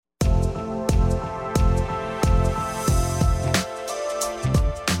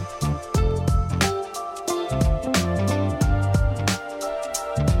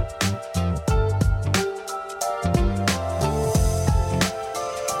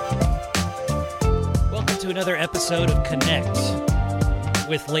another episode of Connect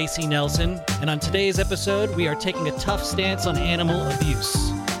with Lacey Nelson. And on today's episode, we are taking a tough stance on animal abuse,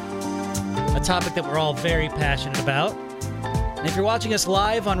 a topic that we're all very passionate about. And if you're watching us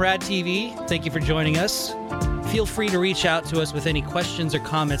live on Rad TV, thank you for joining us. Feel free to reach out to us with any questions or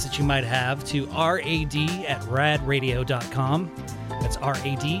comments that you might have to rad@radradio.com. That's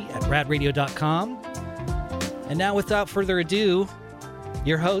rad@radradio.com. And now, without further ado,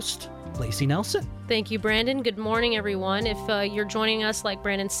 your host, Lacey Nelson. Thank you, Brandon. Good morning, everyone. If you're joining us, like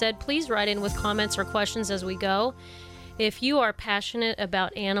Brandon said, please write in with comments or questions as we go. If you are passionate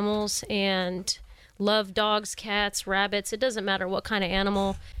about animals and love dogs, cats, rabbits, it doesn't matter what kind of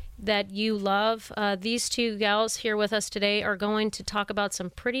animal that you love, these two gals here with us today are going to talk about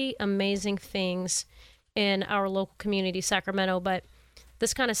some pretty amazing things in our local community, Sacramento. But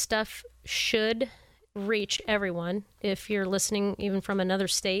this kind of stuff should reach everyone if you're listening even from another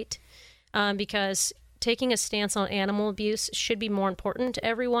state, because taking a stance on animal abuse should be more important to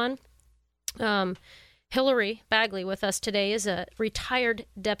everyone. Hillary Bagley with us today is a retired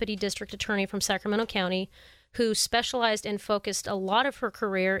deputy district attorney from Sacramento County who specialized and focused a lot of her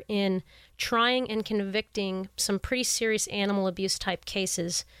career in trying and convicting some pretty serious animal abuse type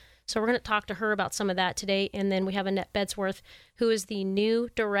cases. So we're going to talk to her about some of that today. And then we have Annette Bedsworth, who is the new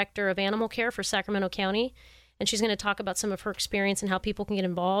director of animal care for Sacramento County. And she's going to talk about some of her experience and how people can get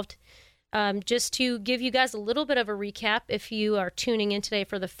involved. Just to give you guys a little bit of a recap, if you are tuning in today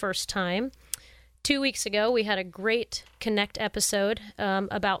for the first time, 2 weeks ago, we had a great Connect episode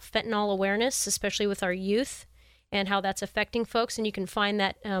about fentanyl awareness, especially with our youth, and how that's affecting folks. And you can find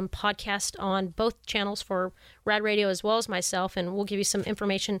that podcast on both channels for Rad Radio as well as myself. And we'll give you some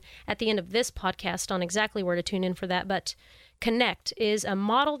information at the end of this podcast on exactly where to tune in for that. But Connect is a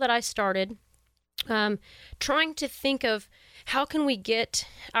model that I started trying to think of how can we get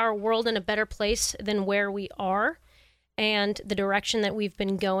our world in a better place than where we are and the direction that we've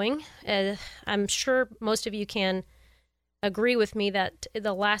been going. I'm sure most of you can agree with me that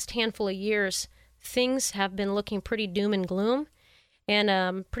the last handful of years, things have been looking pretty doom and gloom, and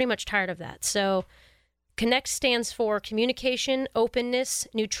I'm pretty much tired of that. So CONNECT stands for communication, openness,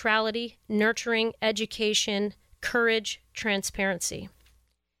 neutrality, nurturing, education, courage, transparency.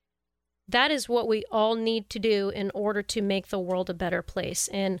 That is what we all need to do in order to make the world a better place.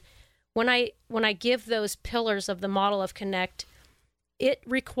 And when I give those pillars of the model of CONNECT, it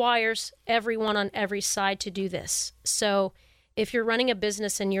requires everyone on every side to do this. So if you're running a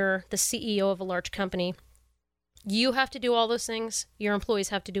business and you're the CEO of a large company, you have to do all those things. Your employees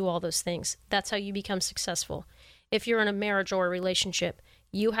have to do all those things. That's how you become successful. If you're in a marriage or a relationship,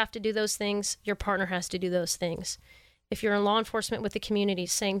 you have to do those things. Your partner has to do those things. If you're in law enforcement with the community,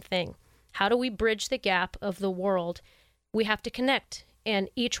 same thing. How do we bridge the gap of the world? We have to connect. And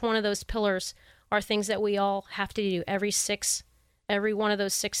each one of those pillars are things that we all have to do. Every one of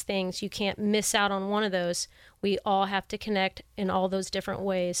those 6 things, you can't miss out on one of those. We all have to connect in all those different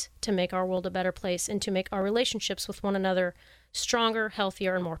ways to make our world a better place and to make our relationships with one another stronger,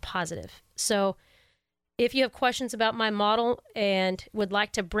 healthier, and more positive. So if you have questions about my model and would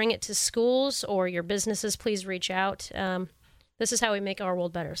like to bring it to schools or your businesses, please reach out. This is how we make our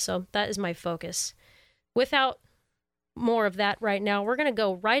world better. So that is my focus. Without more of that right now, we're going to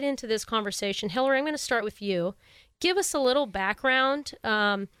go right into this conversation. Hillary, I'm going to start with you. Give us a little background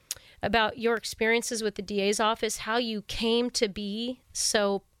about your experiences with the DA's office, how you came to be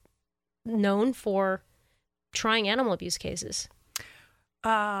so known for trying animal abuse cases.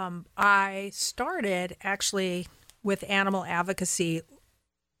 I started actually with animal advocacy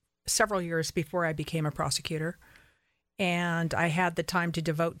several years before I became a prosecutor, and I had the time to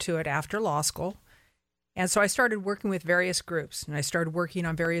devote to it after law school. And so I started working with various groups, and I started working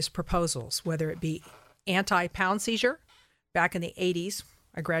on various proposals, whether it be anti-pound seizure. Back in the 80s,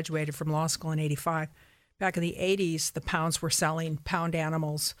 I graduated from law school in 85. Back in the 80s, the pounds were selling pound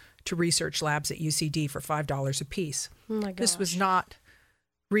animals to research labs at UCD for $5 a piece. Oh my gosh. This was not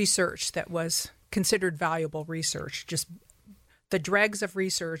research that was considered valuable research. Just the dregs of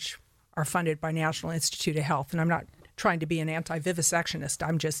research are funded by National Institute of Health. And I'm not trying to be an anti-vivisectionist.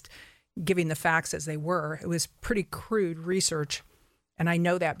 I'm just giving the facts as they were. It was pretty crude research. And I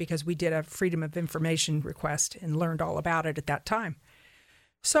know that because we did a Freedom of Information request and learned all about it at that time.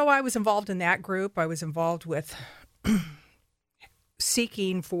 So I was involved in that group. I was involved with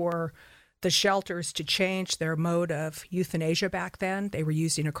seeking for the shelters to change their mode of euthanasia back then. They were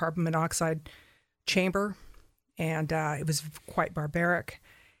using a carbon monoxide chamber, and it was quite barbaric.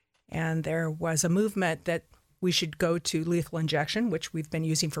 And there was a movement that we should go to lethal injection, which we've been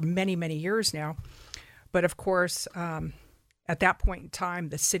using for many, many years now. But of course, at that point in time,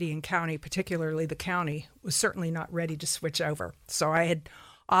 the city and county, particularly the county, was certainly not ready to switch over. So I had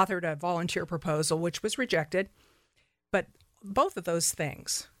authored a volunteer proposal, which was rejected. But both of those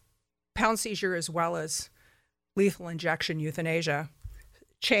things, pound seizure as well as lethal injection euthanasia,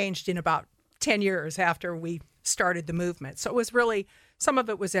 changed in about 10 years after we started the movement. So it was really, some of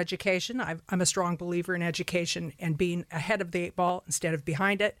it was education. I'm a strong believer in education and being ahead of the 8 ball instead of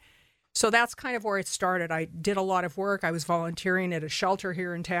behind it. So that's kind of where it started. I did a lot of work. I was volunteering at a shelter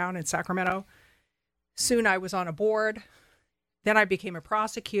here in town in Sacramento. Soon I was on a board. Then I became a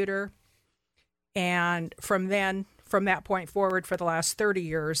prosecutor. And from that point forward, for the last 30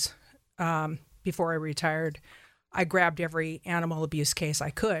 years, before I retired, I grabbed every animal abuse case I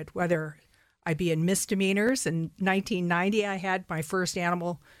could, whether I be in misdemeanors. In 1990, I had my first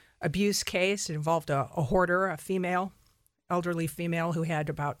animal abuse case. It involved a hoarder, a female, elderly female who had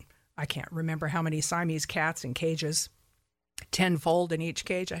about, I can't remember how many Siamese cats in cages, 10-fold in each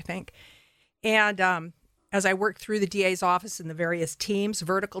cage, I think. And as I worked through the DA's office and the various teams,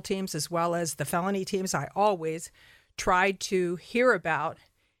 vertical teams, as well as the felony teams, I always tried to hear about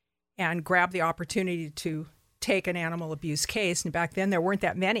and grab the opportunity to take an animal abuse case. And back then, there weren't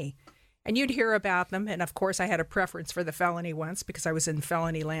that many. And you'd hear about them. And of course, I had a preference for the felony ones because I was in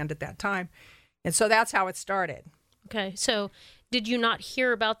felony land at that time. And so that's how it started. Okay. So did you not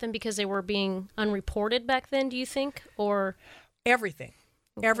hear about them because they were being unreported back then, do you think? Or everything.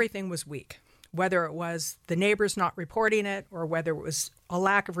 Okay. Everything was weak. Whether it was the neighbors not reporting it, or whether it was a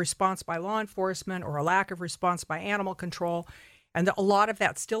lack of response by law enforcement or a lack of response by animal control. And a lot of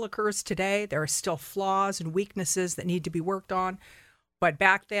that still occurs today. There are still flaws and weaknesses that need to be worked on. But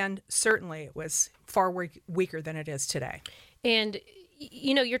back then, certainly it was far weaker than it is today. And,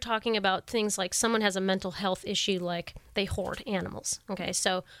 you know, you're talking about things like someone has a mental health issue, like they hoard animals. Okay,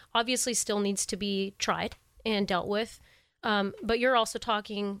 so obviously still needs to be tried and dealt with. But you're also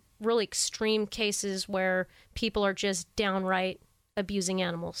talking really extreme cases where people are just downright abusing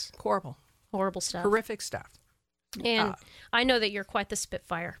animals. Horrible stuff. Horrific stuff. And I know that you're quite the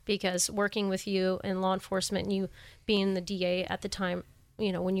spitfire, because working with you in law enforcement and you being the DA at the time,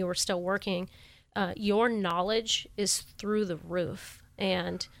 you know, when you were still working, your knowledge is through the roof.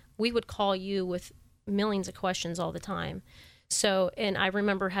 And we would call you with millions of questions all the time. So, and I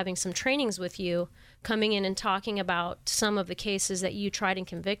remember having some trainings with you, coming in and talking about some of the cases that you tried and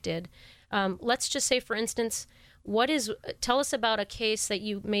convicted. Let's just say, for instance, tell us about a case that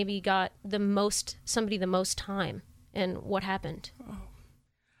you maybe got somebody the most time, and what happened.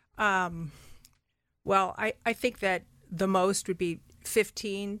 Well, I think that the most would be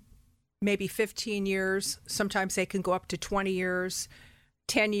 15, maybe 15 years. Sometimes they can go up to 20 years,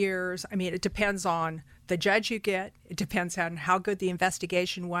 10 years. I mean, it depends on the judge you get. It depends on how good the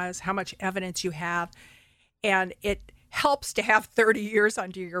investigation was, how much evidence you have. And it helps to have 30 years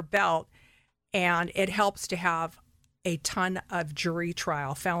under your belt. And it helps to have a ton of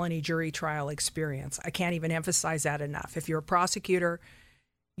felony jury trial experience. I can't even emphasize that enough. If you're a prosecutor,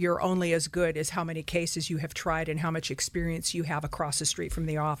 you're only as good as how many cases you have tried and how much experience you have across the street from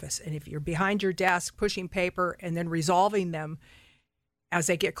the office. And if you're behind your desk pushing paper and then resolving them as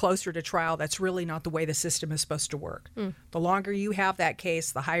they get closer to trial, that's really not the way the system is supposed to work. The longer you have that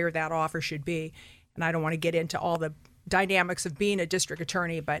case, the higher that offer should be. And I don't want to get into all the dynamics of being a district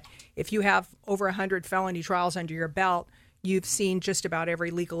attorney, but if you have over 100 felony trials under your belt, you've seen just about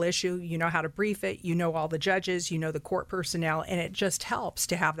every legal issue. You know how to brief it. You know all the judges. You know the court personnel, and it just helps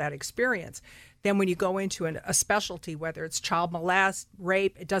to have that experience. Then when you go into a specialty, whether it's child molest,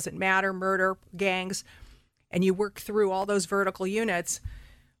 rape, it doesn't matter, murder, gangs, and you work through all those vertical units,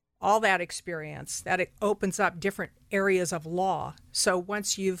 all that experience, that it opens up different areas of law. So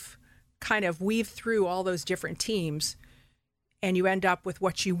once you've kind of weaved through all those different teams, and you end up with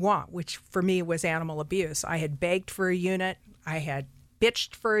what you want, which for me was animal abuse. I had begged for a unit. I had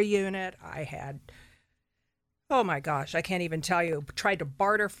bitched for a unit. I had, oh my gosh, I can't even tell you, tried to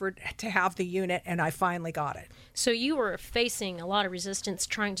barter to have the unit, and I finally got it. So you were facing a lot of resistance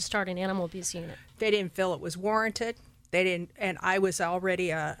trying to start an animal abuse unit. They didn't feel it was warranted. They didn't, and I was already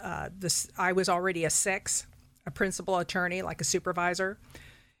a 6, a principal attorney, like a supervisor.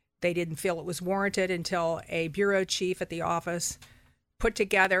 They didn't feel it was warranted until a bureau chief at the office put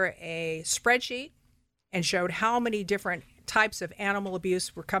together a spreadsheet and showed how many different types of animal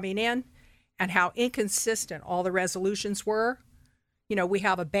abuse were coming in and how inconsistent all the resolutions were. You know, we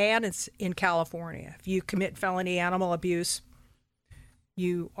have a ban in California. If you commit felony animal abuse,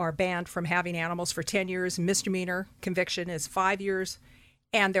 you are banned from having animals for 10 years. Misdemeanor conviction is 5 years.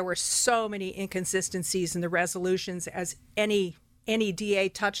 And there were so many inconsistencies in the resolutions. As any DA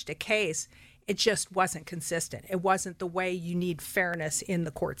touched a case, It just wasn't consistent. It wasn't the way you need fairness in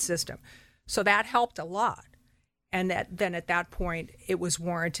the court system. So that helped a lot. And then at that point, it was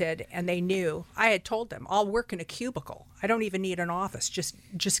warranted, and they knew. I had told them, I'll work in a cubicle. I don't even need an office.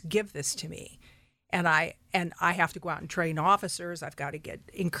 Just give this to me. And I have to go out and train officers. I've got to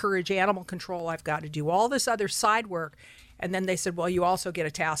encourage animal control. I've got to do all this other side work. And then they said, well, you also get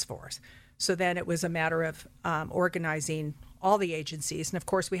a task force. So then it was a matter of organizing all the agencies. And of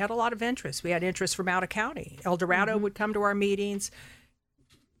course, we had a lot of interest. We had interest from out of county. El Dorado would come to our meetings.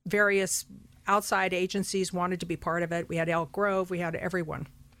 Various outside agencies wanted to be part of it. We had Elk Grove. We had everyone.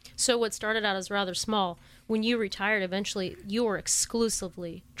 So what started out as rather small, when you retired, eventually you were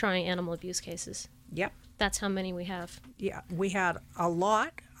exclusively trying animal abuse cases. Yep. That's how many we have. Yeah, we had a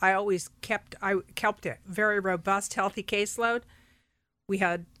lot. I kept a very robust, healthy caseload. We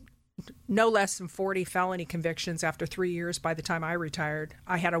had no less than 40 felony convictions after 3 years by the time I retired.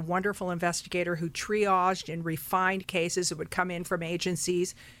 I had a wonderful investigator who triaged and refined cases that would come in from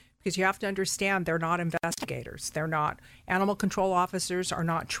agencies, because you have to understand they're not investigators. They're not. Animal control officers are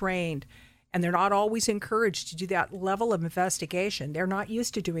not trained, and they're not always encouraged to do that level of investigation. They're not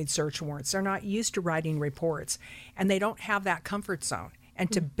used to doing search warrants. They're not used to writing reports, and they don't have that comfort zone.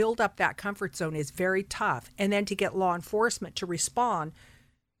 And to build up that comfort zone is very tough. And then to get law enforcement to respond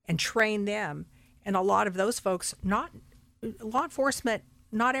and train them. And a lot of those folks, law enforcement,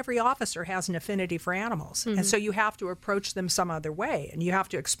 not every officer has an affinity for animals. And so you have to approach them some other way. And you have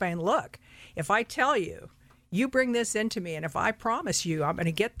to explain, look, if I tell you, you bring this into me, and if I promise you I'm going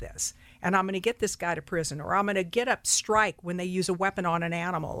to get this, and I'm going to get this guy to prison, or I'm going to get a strike when they use a weapon on an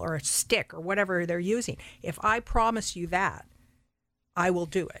animal or a stick or whatever they're using. If I promise you that, I will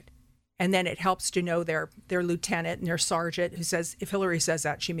do it. And then it helps to know their lieutenant and their sergeant who says, if Hillary says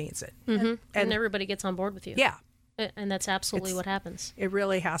that, she means it. And everybody gets on board with you. Yeah. And that's absolutely what happens. It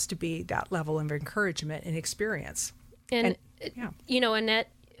really has to be that level of encouragement and experience. And Annette,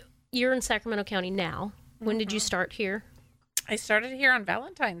 you're in Sacramento County now. When did you start here? I started here on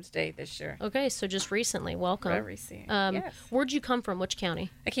Valentine's Day this year. Okay, so just recently. Welcome. Very recent. Yes. Where'd you come from? Which county?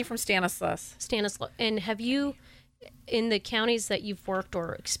 I came from Stanislaus. Stanislaus. And have you, in the counties that you've worked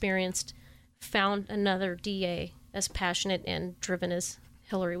or experienced, found another DA as passionate and driven as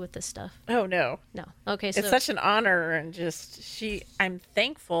Hillary with this stuff? Oh, no. No. Okay, so it's such an honor, and I'm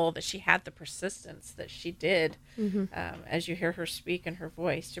thankful that she had the persistence that she did, as you hear her speak in her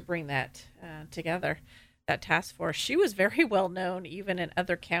voice, to bring that together, that task force. She was very well known even in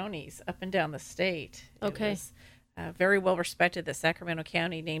other counties up and down the state. Okay. It was very well respected that Sacramento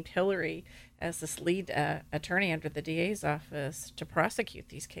County named Hillary as this lead attorney under the DA's office to prosecute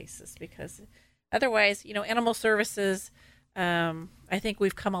these cases, because otherwise, animal services, I think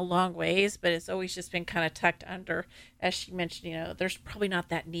we've come a long ways, but it's always just been kind of tucked under. As she mentioned, there's probably not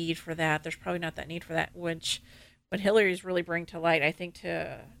that need for that. There's probably not that need for that, which what Hillary's really bring to light, I think,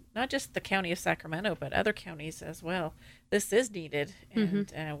 to not just the county of Sacramento, but other counties as well. This is needed,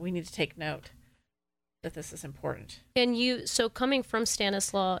 and we need to take note that this is important. And so coming from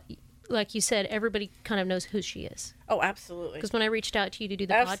Stanislaus, like you said, everybody kind of knows who she is. Oh, absolutely. Because when I reached out to you to do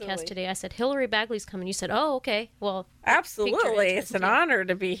the podcast today, I said, Hillary Bagley's coming. You said, oh, okay. Well, absolutely. It's an honor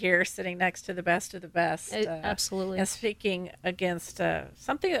to be here sitting next to the best of the best. Absolutely. And speaking against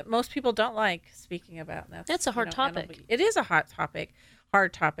something that most people don't like speaking about. And that's a hard topic. It is a hard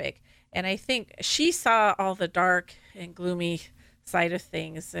topic. And I think she saw all the dark and gloomy side of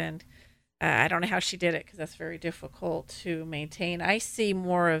things. And I don't know how she did it, because that's very difficult to maintain. I see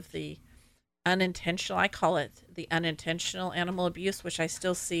more of the unintentional, I call it the unintentional animal abuse, which I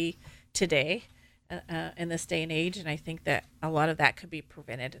still see today in this day and age. And I think that a lot of that could be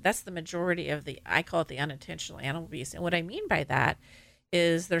prevented. That's the majority of I call it the unintentional animal abuse. And what I mean by that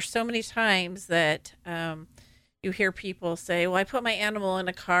is there's so many times that you hear people say, well, I put my animal in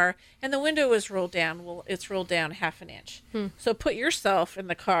a car and the window was rolled down. Well, it's rolled down half an inch. So put yourself in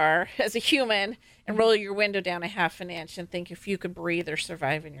the car as a human and roll your window down a half an inch and think if you could breathe or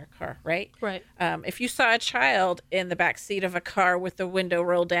survive in your car, right? Right. If you saw a child in the back seat of a car with the window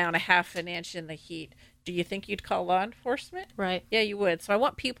rolled down a half an inch in the heat, do you think you'd call law enforcement? Right. Yeah, you would. So I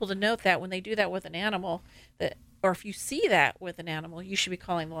want people to note that when they do that with an animal, or if you see that with an animal, you should be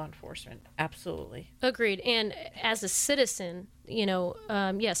calling law enforcement. Absolutely. Agreed. And as a citizen,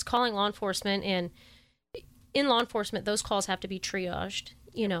 yes, calling law enforcement, and in law enforcement, those calls have to be triaged,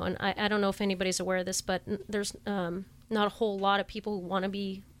 and I don't know if anybody's aware of this, but there's not a whole lot of people who want to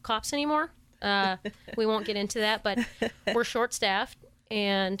be cops anymore. We won't get into that, but we're short-staffed,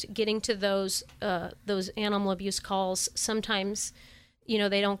 and getting to those animal abuse calls, sometimes, we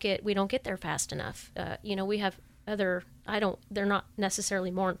don't get there fast enough. We have they're not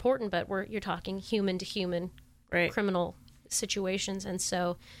necessarily more important, but you're talking human to human Right. criminal situations. And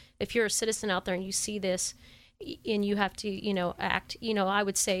so if you're a citizen out there and you see this and you have to, act, I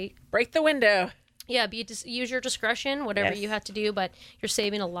would say, Break the window. yeah, use your discretion, whatever Yes. you have to do, but you're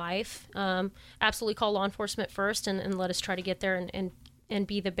saving a life. Absolutely call law enforcement first and let us try to get there and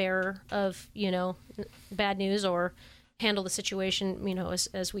be the bearer of, bad news or handle the situation,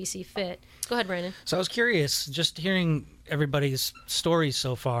 as we see fit. Go ahead, Brandon. So I was curious, just hearing everybody's stories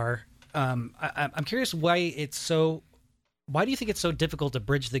so far. I'm curious why do you think it's so difficult to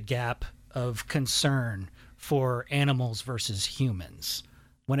bridge the gap of concern for animals versus humans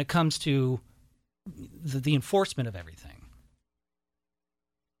when it comes to the enforcement of everything?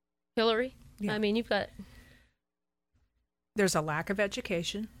 Hillary? Yeah. I mean, There's a lack of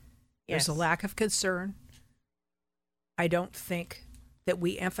education. Yes. There's a lack of concern. I don't think that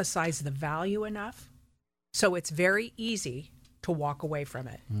we emphasize the value enough. So it's very easy to walk away from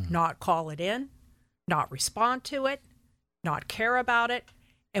it, not call it in, not respond to it, not care about it.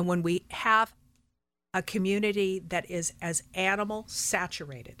 And when we have a community that is as animal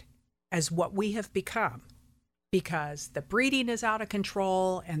saturated as what we have become, because the breeding is out of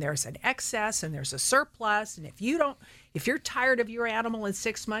control and there's an excess and there's a surplus, and if you're tired of your animal in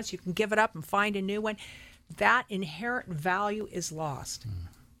 6 months, you can give it up and find a new one. That inherent value is lost.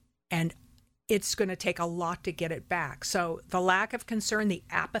 And it's going to take a lot to get it back. So the lack of concern, the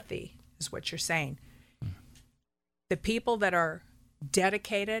apathy is what you're saying. The people that are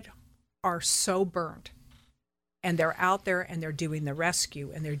dedicated are so burnt, and they're out there and they're doing the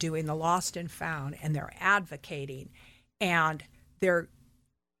rescue and they're doing the lost and found and they're advocating and they're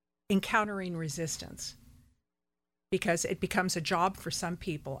encountering resistance because it becomes a job for some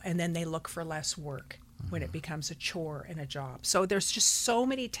people, and then they look for less work when it becomes a chore and a job. So there's just so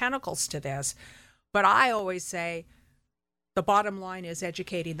many tentacles to this. But I always say the bottom line is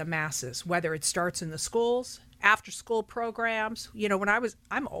educating the masses, whether it starts in the schools, after school programs.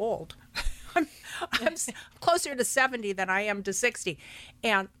 I'm old. I'm closer to 70 than I am to 60.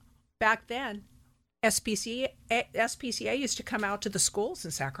 And back then, SPCA used to come out to the schools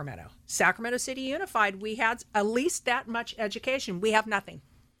in Sacramento. Sacramento City Unified, we had at least that much education. We have nothing.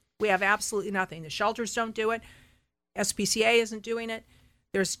 We have absolutely nothing. The shelters don't do it. SPCA isn't doing it.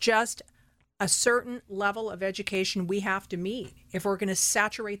 There's just a certain level of education we have to meet if we're going to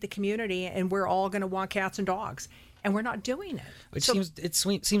saturate the community and we're all going to want cats and dogs. And we're not doing it. It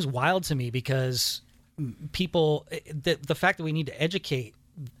seems wild to me because people, the fact that we need to educate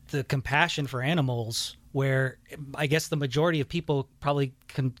the compassion for animals, where I guess the majority of people probably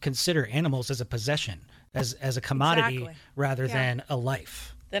consider animals as a possession, as a commodity Exactly. rather than a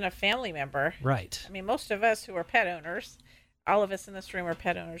life. Than a family member. Right. I mean, most of us who are pet owners, all of us in this room are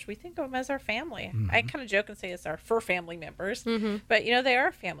pet owners. We think of them as our family. I kind of joke and say it's our fur family members, but they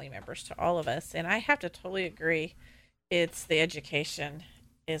are family members to all of us. And I have to totally agree. It's the education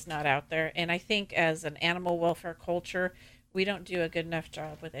is not out there. And I think as an animal welfare culture, we don't do a good enough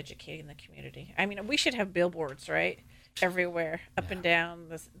job with educating the community. I mean, we should have billboards, right? Everywhere, up and down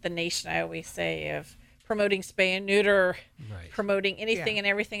the nation, I always say, of promoting spay and neuter, promoting anything and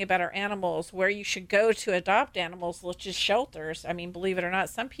everything about our animals, where you should go to adopt animals, which is shelters. I mean, believe it or not,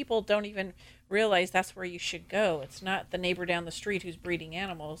 some people don't even realize that's where you should go. It's not the neighbor down the street who's breeding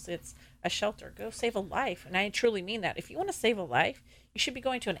animals. It's a shelter. Go save a life. And I truly mean that. If you want to save a life, you should be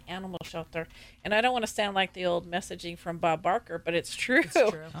going to an animal shelter. And I don't want to sound like the old messaging from Bob Barker, but it's true. It's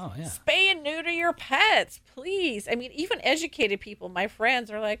true. Oh, yeah. Spay and neuter your pets, please. I mean, even educated people, my friends,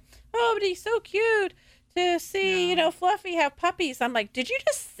 are like, oh, but he's so cute to see, Fluffy have puppies. I'm like, did you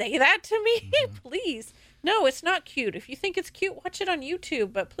just say that to me? Please. No, it's not cute. If you think it's cute, watch it on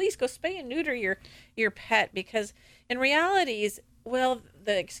YouTube. But please go spay and neuter your pet, because in realities, the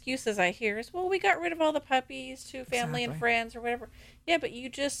excuses I hear is, we got rid of all the puppies to family and friends or whatever. Yeah, but you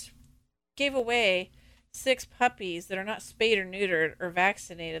just gave away 6 puppies that are not spayed or neutered or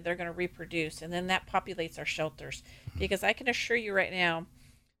vaccinated. They're going to reproduce, and then that populates our shelters. Because I can assure you right now,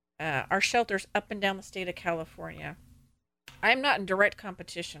 our shelters up and down the state of California, I'm not in direct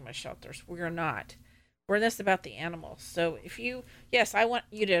competition with shelters. We're not. We're in this about the animals. So I want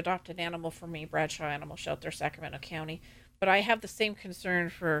you to adopt an animal for me, Bradshaw Animal Shelter, Sacramento County. But I have the same concern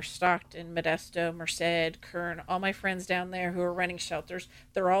for Stockton, Modesto, Merced, Kern, all my friends down there who are running shelters.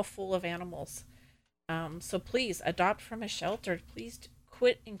 They're all full of animals. So please adopt from a shelter. Please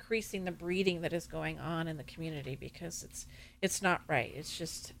quit increasing the breeding that is going on in the community, because it's not right. It's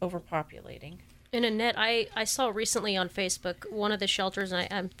just overpopulating. And Annette, I saw recently on Facebook one of the shelters, and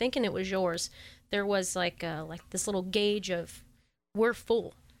I'm thinking it was yours. There was like this little gauge of we're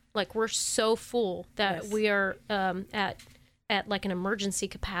full. Like we're so full that Yes. we are at like an emergency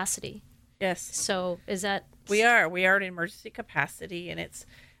capacity. Yes. So is that We are at emergency capacity, and it's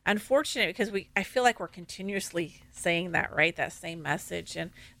unfortunate because I feel like we're continuously saying that, right? That same message.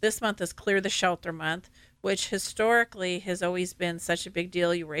 And this month is Clear the Shelter Month, which historically has always been such a big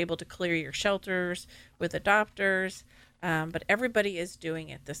deal. You were able to clear your shelters with adopters, but everybody is doing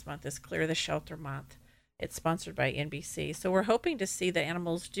it this month. Is Clear the Shelter Month. It's sponsored by NBC, so we're hoping to see that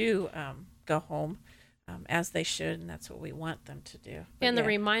animals do go home. As they should, and that's what we want them to do. But and the yeah.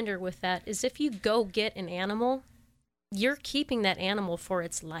 reminder with that is if you go get an animal, you're keeping that animal for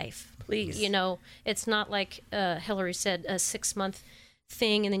its life. Please. You know, it's not like Hillary said, a 6-month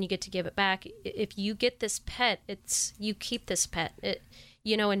thing and then you get to give it back. If you get this pet, you keep this pet.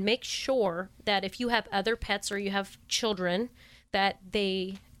 And make sure that if you have other pets or you have children, that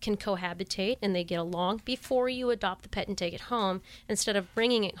they can cohabitate and they get along before you adopt the pet and take it home, instead of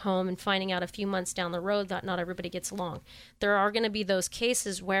bringing it home and finding out a few months down the road that not everybody gets along. There are going to be those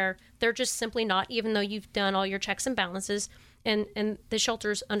cases where they're just simply not, even though you've done all your checks and balances, and the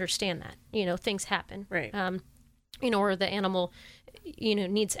shelters understand that, things happen. Right. Or the animal,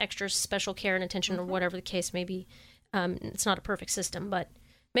 needs extra special care and attention or whatever the case may be. It's not a perfect system, but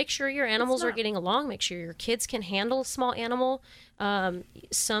make sure your animals are getting along. Make sure your kids can handle a small animal.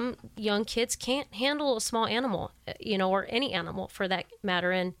 Some young kids can't handle a small animal, or any animal for that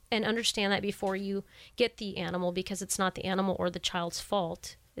matter, and understand that before you get the animal, because it's not the animal or the child's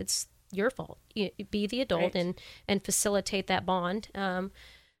fault. It's your fault. Be the adult Right. and facilitate that bond.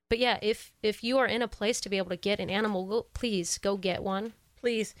 But yeah, if you are in a place to be able to get an animal, please go get one.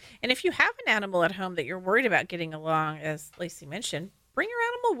 Please. And if you have an animal at home that you're worried about getting along, as Lacey mentioned, bring your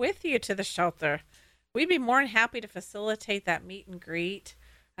animal with you to the shelter. We'd be more than happy to facilitate that meet and greet.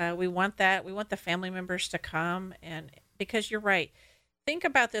 We want that. We want the family members to come, and because you're right. Think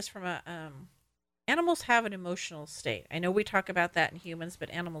about this from animals have an emotional state. I know we talk about that in humans, but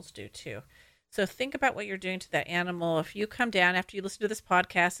animals do too. So think about what you're doing to that animal. If you come down after you listen to this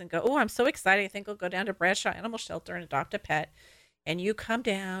podcast and go, "Oh, I'm so excited. I think I'll go down to Bradshaw Animal Shelter and adopt a pet." And you come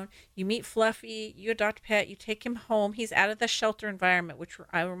down, you meet Fluffy, you adopt a pet, you take him home. He's out of the shelter environment, which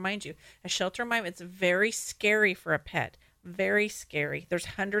I remind you, a shelter environment, it's very scary for a pet. Very scary. There's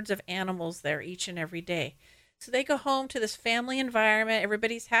hundreds of animals there each and every day. So they go home to this family environment,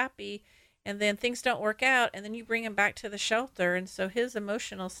 everybody's happy, and then things don't work out, and then you bring him back to the shelter, and so his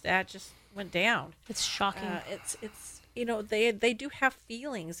emotional stat just went down. It's shocking. It's they do have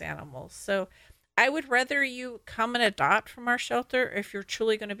feelings, animals. So I would rather you come and adopt from our shelter if you're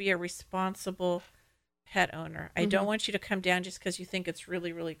truly going to be a responsible pet owner. I don't want you to come down just because you think it's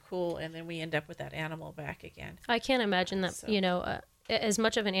really, really cool, and then we end up with that animal back again. I can't imagine that, So- as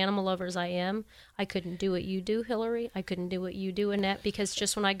much of an animal lover as I am, I couldn't do what you do, Hillary. I couldn't do what you do, Annette, because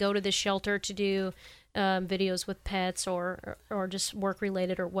just when I go to the shelter to do videos with pets or just work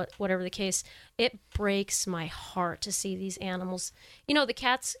related or whatever the case, it breaks my heart to see these animals. The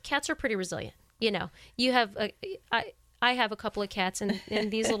cats are pretty resilient. You have I have a couple of cats, and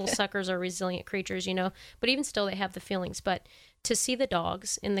these little suckers are resilient creatures, but even still they have the feelings. But to see the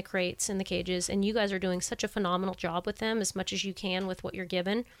dogs in the crates and the cages, and you guys are doing such a phenomenal job with them as much as you can with what you're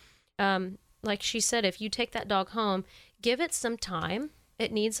given. Like she said, if you take that dog home, give it some time.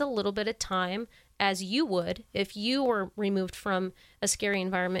 It needs a little bit of time, as you would if you were removed from a scary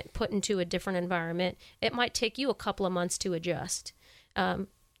environment, put into a different environment. It might take you a couple of months to adjust. The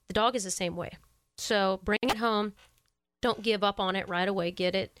dog is the same way. So bring it home. Don't give up on it right away.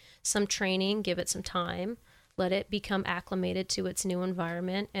 Get it some training, give it some time, let it become acclimated to its new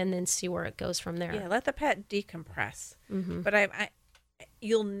environment, and then see where it goes from there. Yeah, let the pet decompress. But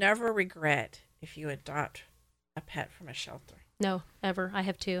you'll never regret if you adopt a pet from a shelter. No, ever. I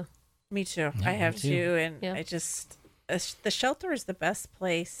have two. Me too. Yeah, I have me too. two, and Yeah. the shelter is the best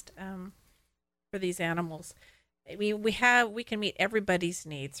placed for these animals. We can meet everybody's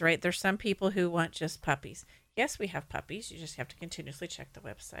needs, right? There's some people who want just puppies. Yes, we have puppies. You just have to continuously check the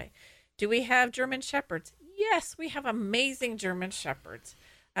website. Do we have German Shepherds? Yes, we have amazing German Shepherds.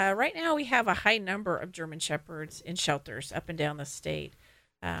 Right now, we have a high number of German Shepherds in shelters up and down the state.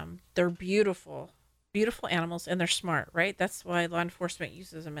 They're beautiful, beautiful animals, and they're smart, right? That's why law enforcement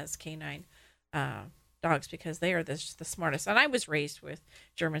uses them as canine dogs, because they are the smartest. And I was raised with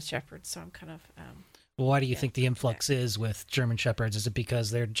German Shepherds, so I'm kind of... Well, why do you think the influx is with German Shepherds? Is it because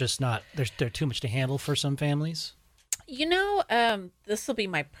they're just not, they're too much to handle for some families? This will be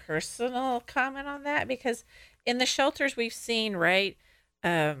my personal comment on that, because in the shelters we've seen, right,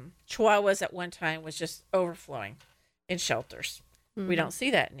 Chihuahuas at one time was just overflowing in shelters. We don't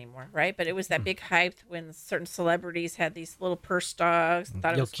see that anymore, right? But it was that big hype when certain celebrities had these little purse dogs.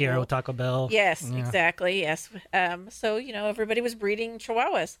 Thought it was Yokiro, cool. Taco Bell. Yes, Yeah. exactly. Yes. So, everybody was breeding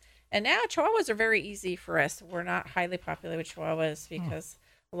Chihuahuas. And now Chihuahuas are very easy for us. We're not highly popular with Chihuahuas because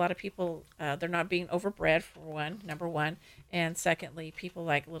a lot of people, they're not being overbred, for number one. And secondly, people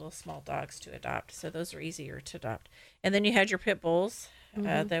like little small dogs to adopt. So those are easier to adopt. And then you had your pit bulls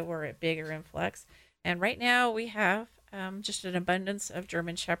that were at bigger influx. And right now we have just an abundance of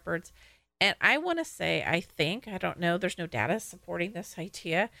German Shepherds. And I want to say, I don't know, there's no data supporting this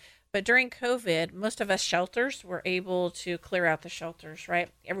idea, but during COVID, most of us shelters were able to clear out the shelters, right?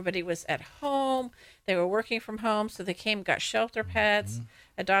 Everybody was at home. They were working from home. So they got shelter pets,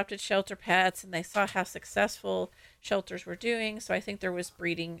 adopted shelter pets, and they saw how successful shelters were doing. So I think there was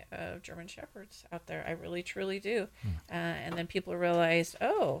breeding of German Shepherds out there. I really, truly do. And then people realized,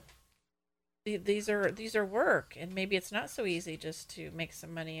 these are work, and maybe it's not so easy just to make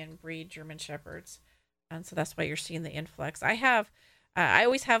some money and breed German Shepherds. And so that's why you're seeing the influx. I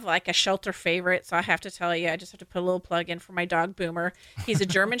always have like a shelter favorite, so I have to tell you, I just have to put a little plug in for my dog Boomer. He's a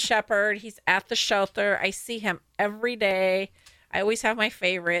German Shepherd. He's at the shelter. I see him every day. I always have my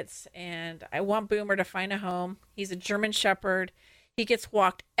favorites, and I want Boomer to find a home. He's a German Shepherd. He gets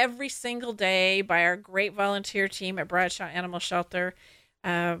walked every single day by our great volunteer team at Bradshaw Animal Shelter.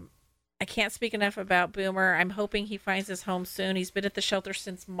 I can't speak enough about Boomer. I'm hoping he finds his home soon. He's been at the shelter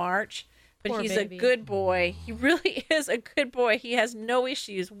since March. But Poor he's baby. a good boy. He really is a good boy. He has no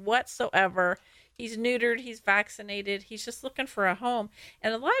issues whatsoever. He's neutered. He's vaccinated. He's just looking for a home.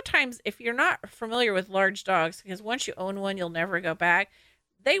 And a lot of times, if you're not familiar with large dogs, because once you own one, you'll never go back,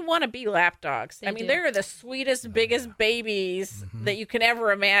 they want to be lap dogs. They do. They're the sweetest, biggest babies that you can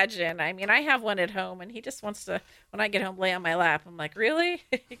ever imagine. I have one at home, and he just wants to, when I get home, lay on my lap. I'm like, really?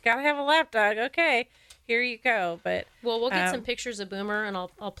 You got to have a lap dog. Okay. Here you go. But we'll get some pictures of Boomer, and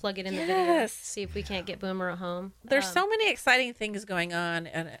I'll plug it in the video. Yes. See if we can't get Boomer a home. There's so many exciting things going on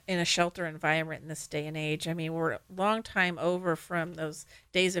in a shelter environment in this day and age. We're a long time over from those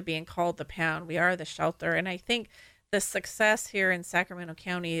days of being called the pound. We are the shelter. And I think the success here in Sacramento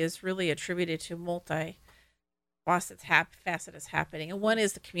County is really attributed to facets happening. And one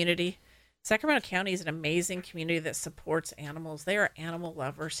is the community. Sacramento County is an amazing community that supports animals. They are animal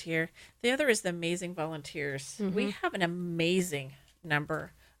lovers here. The other is the amazing volunteers. We have an amazing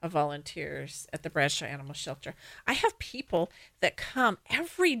number of volunteers at the Bradshaw Animal Shelter. I have people that come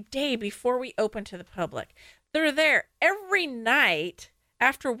every day before we open to the public. They're there every night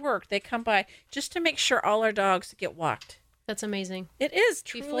after work. They come by just to make sure all our dogs get walked. That's amazing. It is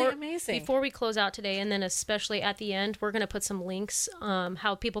truly amazing. Before we close out today, and then especially at the end, we're going to put some links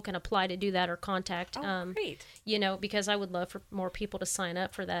how people can apply to do that or contact. Great. Because I would love for more people to sign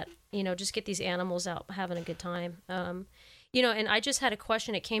up for that. Just get these animals out having a good time. And I just had a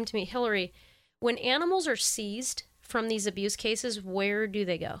question. It came to me, Hillary, when animals are seized from these abuse cases, where do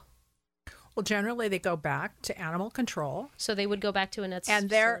they go? Well, generally they go back to animal control. So they would go back to a NETS And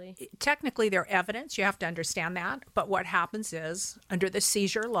facility. technically they're evidence. You have to understand that. But what happens is, under the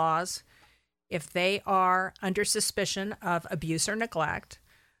seizure laws, if they are under suspicion of abuse or neglect,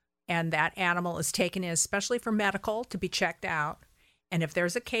 and that animal is taken in, especially for medical, to be checked out, and if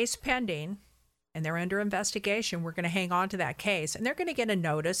there's a case pending and they're under investigation, we're going to hang on to that case. And they're going to get a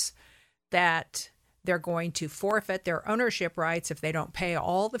notice that they're going to forfeit their ownership rights if they don't pay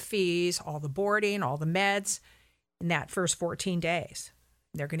all the fees, all the boarding, all the meds in that first 14 days.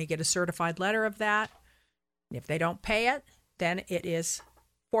 They're going to get a certified letter of that. And if they don't pay it, then it is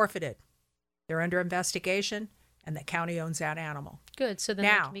forfeited. They're under investigation, and the county owns that animal. Good. So then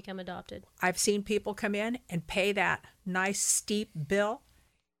they Now, can become adopted. I've seen people come in and pay that nice steep bill,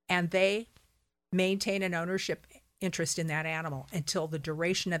 and they maintain an ownership interest in that animal until the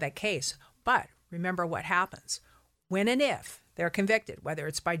duration of that case. But remember what happens. When and if they're convicted, whether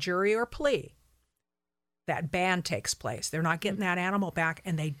it's by jury or plea, that ban takes place. They're not getting that animal back,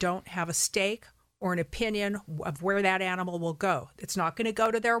 and they don't have a stake or an opinion of where that animal will go. It's not going to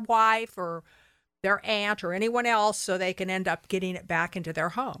go to their wife or their aunt or anyone else, so they can end up getting it back into their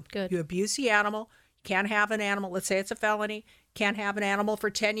home. Good. You abuse the animal. You can't have an animal. Let's say it's a felony. Can't have an animal for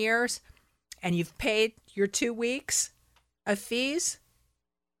 10 years, and you've paid your 2 weeks of fees.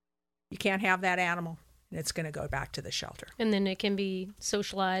 You can't have that animal, and it's going to go back to the shelter. And then it can be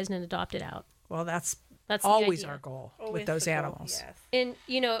socialized and adopted out. Well, that's the always idea. our goal Always with those the goal, animals. yes. And,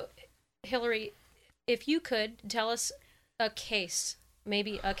 Hillary, if you could tell us a case,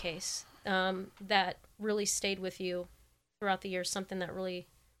 maybe a case, that really stayed with you throughout the years, something that really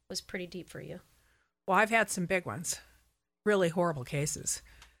was pretty deep for you. Well, I've had some big ones, really horrible cases.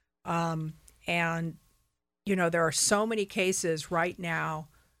 And there are so many cases right now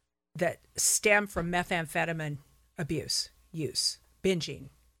that stem from methamphetamine use, binging.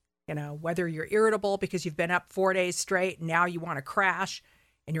 Whether you're irritable because you've been up 4 days straight and now you want to crash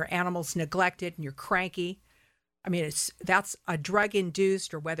and your animal's neglected and you're cranky. I mean, that's a drug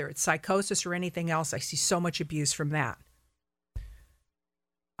induced, or whether it's psychosis or anything else. I see so much abuse from that.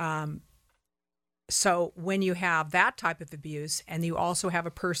 So when you have that type of abuse, and you also have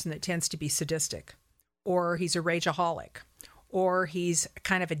a person that tends to be sadistic, or he's a rageaholic, or he's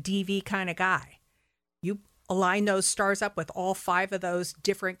kind of a DV kind of guy, you align those stars up with all 5 of those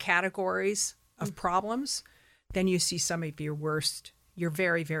different categories of problems, then you see some of your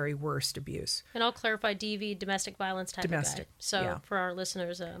very, very worst abuse. And I'll clarify, DV, domestic violence type of guy. So for our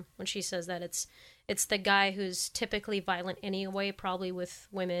listeners, when she says that, it's the guy who's typically violent anyway, probably with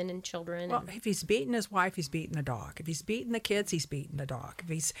women and children. Well, if he's beaten his wife, he's beaten the dog. If he's beaten the kids, he's beaten the dog.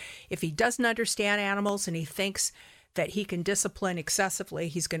 If he doesn't understand animals and he thinks that he can discipline excessively,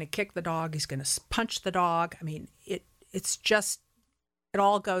 he's going to kick the dog, he's going to punch the dog. I mean, it's just, it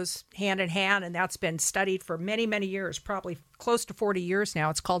all goes hand in hand, and that's been studied for many, many years, probably close to 40 years now.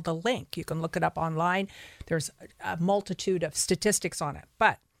 It's called the link. You can look it up online. There's a multitude of statistics on it.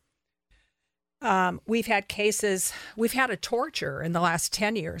 But we've had cases, we've had a torture in the last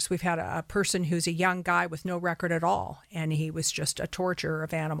 10 years. We've had a person who's a young guy with no record at all, and he was just a torturer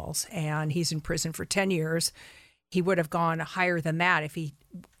of animals, and he's in prison for 10 years. He would have gone higher than that if he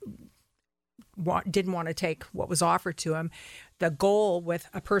didn't want to take what was offered to him. The goal with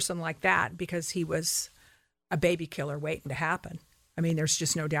a person like that, because he was a baby killer waiting to happen, I mean, there's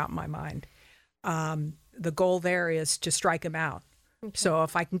just no doubt in my mind. The goal there is to strike him out. Okay. So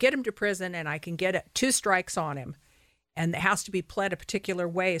if I can get him to prison and I can get 2 strikes on him, and it has to be pled a particular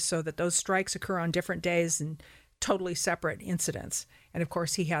way so that those strikes occur on different days and totally separate incidents. And of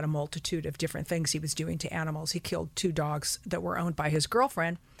course, he had a multitude of different things he was doing to animals. He killed 2 dogs that were owned by his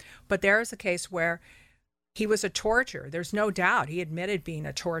girlfriend. But there is a case where he was a torturer. There's no doubt. He admitted being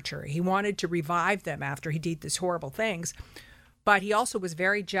a torturer. He wanted to revive them after he did these horrible things. But he also was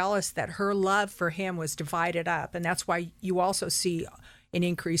very jealous that her love for him was divided up. And that's why you also see an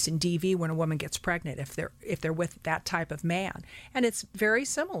increase in DV when a woman gets pregnant, if they're with that type of man. And it's very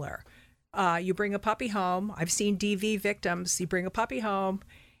similar. You bring a puppy home. I've seen DV victims. You bring a puppy home,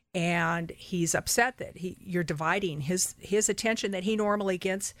 and he's upset that you're dividing his attention that he normally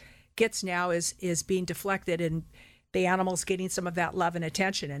gets now is being deflected, and the animal's getting some of that love and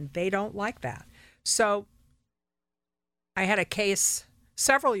attention, and they don't like that. So I had a case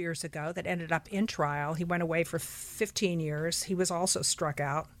several years ago that ended up in trial. He went away for 15 years. He was also struck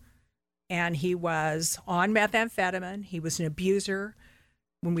out, and he was on methamphetamine. He was an abuser.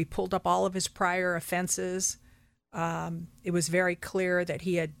 When we pulled up all of his prior offenses, it was very clear that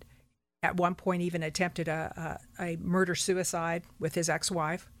he had at one point even attempted a murder-suicide with his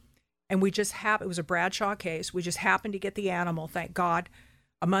ex-wife. And it was a Bradshaw case. We just happened to get the animal, thank God,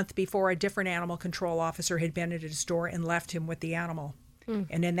 a month before a different animal control officer had been at his door and left him with the animal.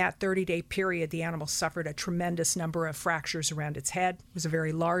 And in that 30-day period, the animal suffered a tremendous number of fractures around its head. It was a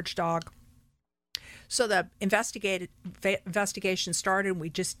very large dog. So the investigation started, and we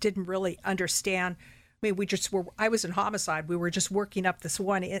just didn't really understand. I mean, I was in homicide. We were just working up this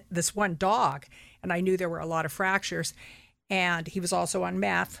one dog, and I knew there were a lot of fractures. And he was also on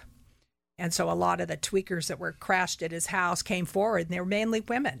meth. And so a lot of the tweakers that were crashed at his house came forward, and they were mainly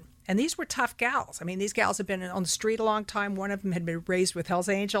women. And these were tough gals. I mean, these gals had been on the street a long time. One of them had been raised with Hell's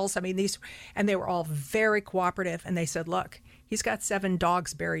Angels. I mean, and they were all very cooperative. And they said, look, he's got 7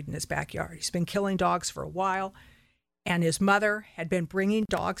 dogs buried in his backyard. He's been killing dogs for a while. And his mother had been bringing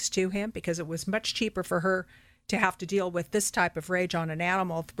dogs to him because it was much cheaper for her to have to deal with this type of rage on an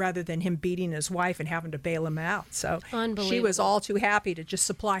animal rather than him beating his wife and having to bail him out. So she was all too happy to just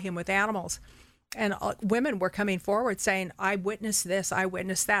supply him with animals. And women were coming forward saying, I witnessed this, I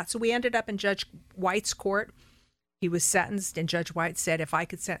witnessed that. So we ended up in Judge White's court. He was sentenced, and Judge White said, if I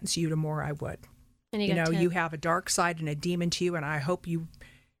could sentence you to more, I would. And you have a dark side and a demon to you, and I hope you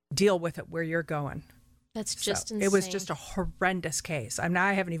deal with it where you're going. That's just insane. It was just a horrendous case. I mean,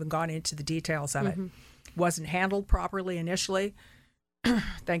 I haven't even gone into the details of it. Wasn't handled properly initially.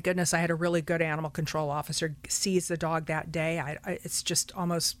 Thank goodness I had a really good animal control officer seize the dog that day. It's just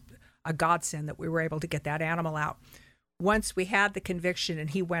almost a godsend that we were able to get that animal out. Once we had the conviction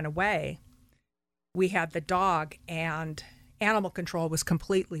and he went away, we had the dog, and animal control was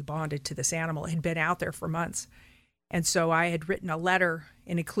completely bonded to this animal. It had been out there for months. And so I had written a letter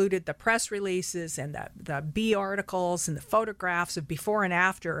and included the press releases and the B articles and the photographs of before and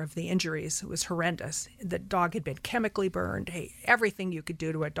after of the injuries. It was horrendous. The dog had been chemically burned. Hey, everything you could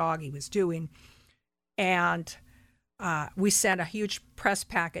do to a dog he was doing. And we sent a huge press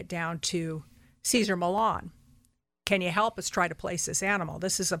packet down to Cesar Millan. Can you help us try to place this animal?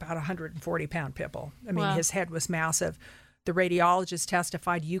 This is about a 140-pound pit bull. I mean, Wow. His head was massive. The radiologist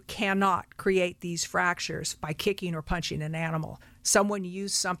testified you cannot create these fractures by kicking or punching an animal. Someone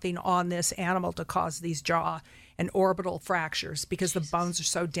used something on this animal to cause these jaw and orbital fractures because the bones are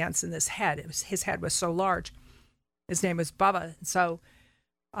so dense in this head. His head was so large. His name was Bubba. So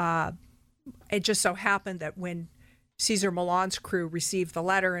it just so happened that when Cesar Millan's crew received the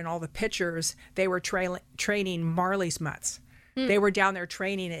letter and all the pictures, they were training Marley's mutts. They were down there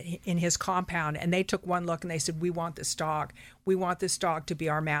training it in his compound, and they took one look and they said, we want this dog. We want this dog to be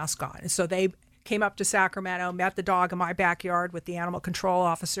our mascot. And so they came up to Sacramento, met the dog in my backyard with the animal control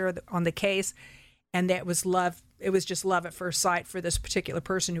officer on the case, and that was love. It was just love at first sight for this particular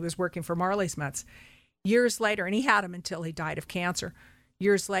person who was working for Marley's Mutts. Years later, and he had him until he died of cancer.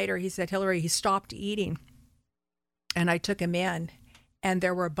 Years later, he said, Hillary, he stopped eating. And I took him in, and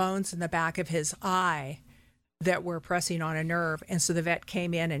there were bones in the back of his eye that were pressing on a nerve. And so the vet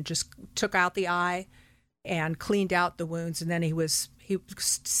came in and just took out the eye and cleaned out the wounds. And then he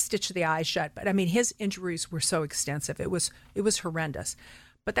stitched the eye shut. But I mean, his injuries were so extensive. It was horrendous.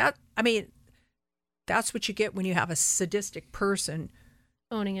 But that's what you get when you have a sadistic person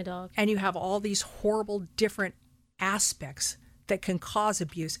Owning a dog. and you have all these horrible different aspects that can cause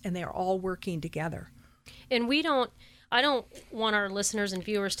abuse, and they're all working together. And I don't want our listeners and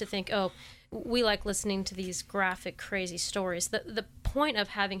viewers to think, oh, we like listening to these graphic, crazy stories. The point of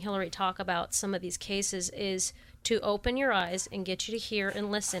having Hillary talk about some of these cases is to open your eyes and get you to hear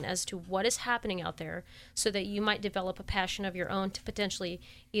and listen as to what is happening out there so that you might develop a passion of your own to potentially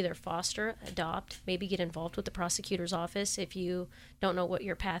either foster, adopt, maybe get involved with the prosecutor's office if you don't know what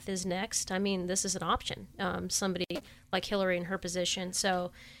your path is next. I mean, this is an option. Somebody like Hillary in her position.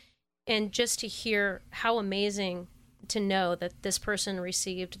 So, and just to hear how amazing to know that this person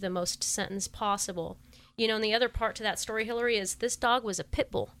received the most sentence possible. You know, and the other part to that story, Hillary, is this dog was a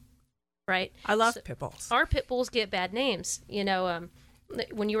pit bull, right? I love pit bulls. Our pit bulls get bad names. You know,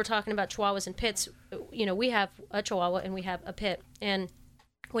 when you were talking about chihuahuas and pits, you know, we have a chihuahua and we have a pit. And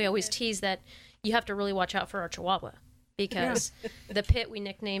we always tease that you have to really watch out for our chihuahua because the pit, we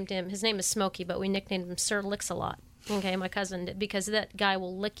nicknamed him, his name is Smokey, but we nicknamed him Sir Licks-a-Lot. Okay, my cousin did, because that guy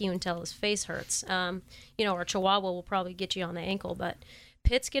will lick you until his face hurts. You know, our chihuahua will probably get you on the ankle, but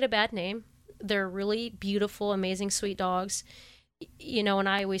pits get a bad name. They're really beautiful, amazing, sweet dogs. You know, and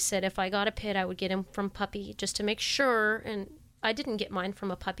I always said if I got a pit, I would get him from puppy just to make sure. And I didn't get mine from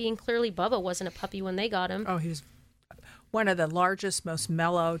a puppy, and clearly Bubba wasn't a puppy when they got him. Oh, he was one of the largest, most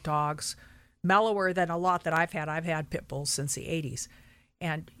mellow dogs, mellower than a lot that I've had. I've had pit bulls since the 80s.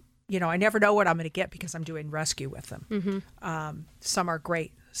 And you know, I never know what I'm going to get because I'm doing rescue with them. Mm-hmm. Some are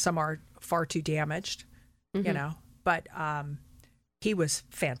great. Some are far too damaged, you know, but he was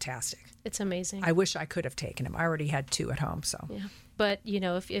fantastic. It's amazing. I wish I could have taken him. I already had 2 at home, so. Yeah. But, you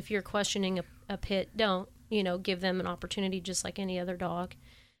know, if you're questioning a pit, don't, you know, give them an opportunity just like any other dog.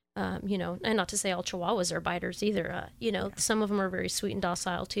 You know, and not to say all Chihuahuas are biters either. You know, some of them are very sweet and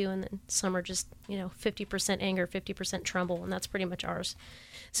docile too, and then some are just, you know, 50% anger, 50% tremble, and that's pretty much ours.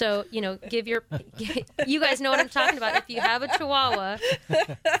 So, you know, you guys know what I'm talking about. If you have a Chihuahua,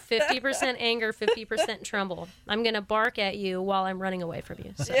 50% anger, 50% tremble. I'm going to bark at you while I'm running away from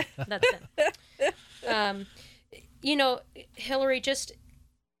you. So that's it. You know, Hillary, just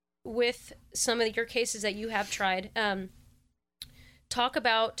with some of your cases that you have tried, talk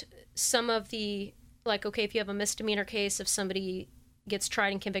about some of the, like, okay, if you have a misdemeanor case, if somebody gets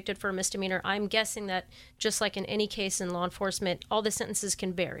tried and convicted for a misdemeanor, I'm guessing that just like in any case in law enforcement, all the sentences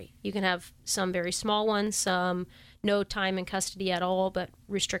can vary. You can have some very small ones, some no time in custody at all, but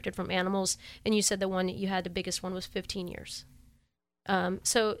restricted from animals. And you said the one that you had, the biggest one, was 15 years.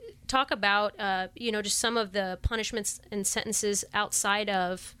 So talk about, you know, just some of the punishments and sentences outside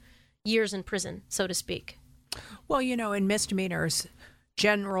of years in prison, so to speak. Well, you know, in misdemeanors,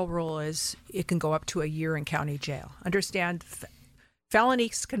 general rule is it can go up to a year in county jail. Understand,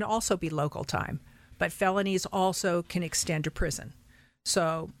 felonies can also be local time, but felonies also can extend to prison.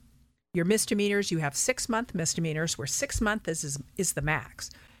 So your misdemeanors, you have 6-month misdemeanors where 6 months is the max.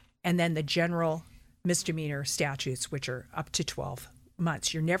 And then the general misdemeanor statutes, which are up to 12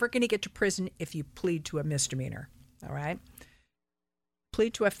 months. You're never going to get to prison if you plead to a misdemeanor, all right?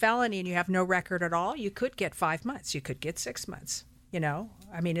 Plead to a felony and you have no record at all, you could get 5 months. You could get 6 months, you know?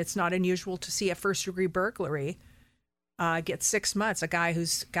 I mean, it's not unusual to see a first-degree burglary get 6 months, a guy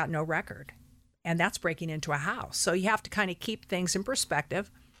who's got no record. And that's breaking into a house. So you have to kind of keep things in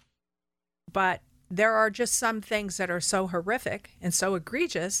perspective. But there are just some things that are so horrific and so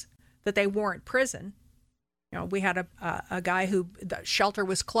egregious that they warrant prison. You know, we had a guy who the shelter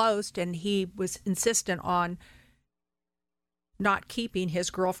was closed, and he was insistent on not keeping his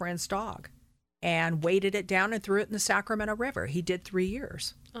girlfriend's dog, and weighted it down and threw it in the Sacramento River. He did 3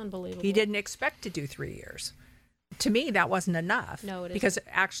 years. Unbelievable. He didn't expect to do 3 years. To me, that wasn't enough. No, it isn't. Because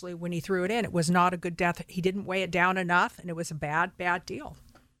actually, when he threw it in, it was not a good death. He didn't weigh it down enough, and it was a bad deal.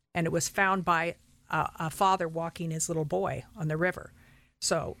 And it was found by a father walking his little boy on the river.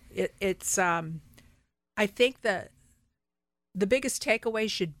 So it's. I think that the biggest takeaway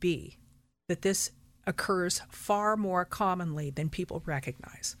should be that this occurs far more commonly than people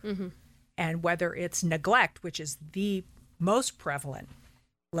recognize. Mm-hmm. And whether it's neglect, which is the most prevalent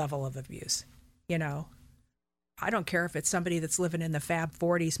level of abuse, you know, I don't care if it's somebody that's living in the Fab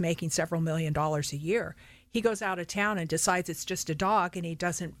 40s making several $1 million a year. He goes out of town and decides it's just a dog, and he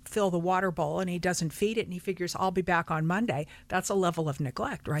doesn't fill the water bowl, and he doesn't feed it, and he figures, I'll be back on Monday. That's a level of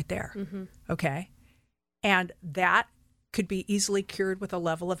neglect right there. Mm-hmm. Okay? And that could be easily cured with a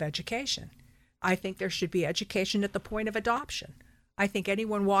level of education. I think there should be education at the point of adoption. I think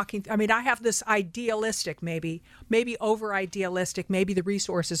anyone walking, I mean, I have this idealistic, maybe over idealistic, maybe the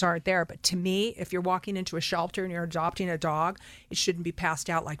resources aren't there. But to me, if you're walking into a shelter and you're adopting a dog, it shouldn't be passed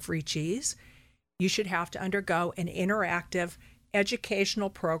out like free cheese. You should have to undergo an interactive educational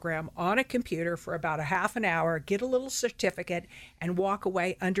program on a computer for about a half an hour, get a little certificate, and walk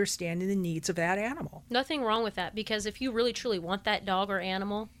away understanding the needs of that animal. Nothing wrong with that, because if you really truly want that dog or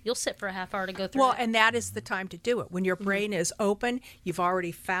animal, you'll sit for a half hour to go through Well, it. and that is the time to do it. When your brain is open, you've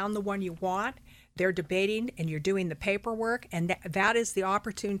already found the one you want, they're debating, and you're doing the paperwork, and that is the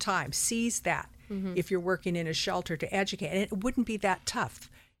opportune time. Seize that if you're working in a shelter to educate. And it wouldn't be that tough.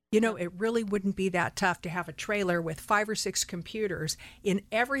 You know, it really wouldn't be that tough to have a trailer with 5 or 6 computers in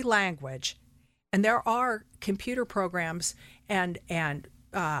every language. And there are computer programs and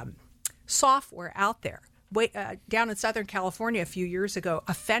software out there. Down in Southern California a few years ago,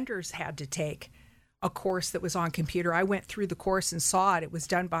 offenders had to take a course that was on computer. I went through the course and saw it. It was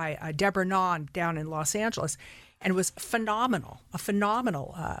done by Deborah Nahn down in Los Angeles, and it was phenomenal, a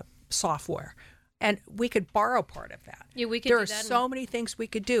phenomenal software. And we could borrow part of that. Yeah, we could there do are that so many things we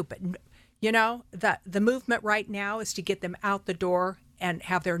could do, but you know, the movement right now is to get them out the door and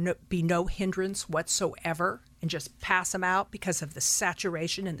have there be no hindrance whatsoever, and just pass them out because of the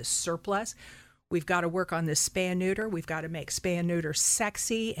saturation and the surplus. We've got to work on this spay and neuter. We've got to make spay and neuter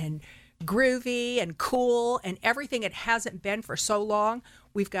sexy and groovy and cool and everything it hasn't been for so long.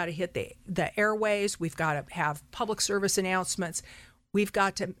 We've got to hit the airways. We've got to have public service announcements. We've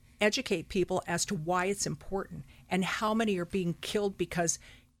got to educate people as to why it's important and how many are being killed because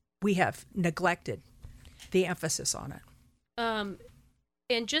we have neglected the emphasis on it.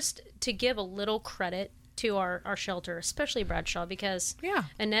 And just to give a little credit to our shelter, especially Bradshaw, because Yeah.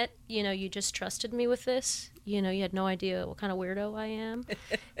 Annette, you know, you just trusted me with this. You know, you had no idea what kind of weirdo I am.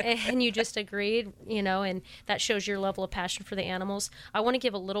 And you just agreed, you know, and that shows your level of passion for the animals. I want to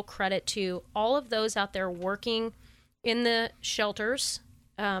give a little credit to all of those out there working in the shelters,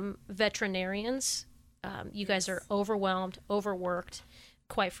 veterinarians. You guys are overwhelmed, overworked,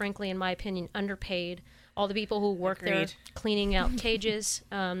 quite frankly, in my opinion, underpaid. All the people who work there Agreed. cleaning out cages,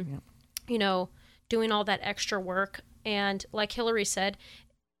 you know, doing all that extra work. And like Hillary said,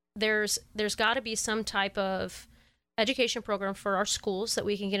 there's got to be some type of education program for our schools that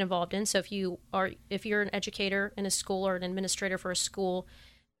we can get involved in. So if you're an educator in a school or an administrator for a school,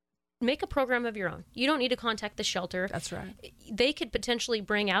 make a program of your own. You don't need to contact the shelter. That's right. They could potentially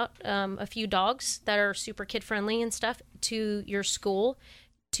bring out a few dogs that are super kid friendly and stuff to your school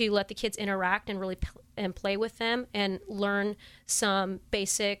to let the kids interact and really and play with them and learn some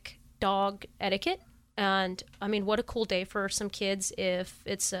basic dog etiquette. And I mean, what a cool day for some kids if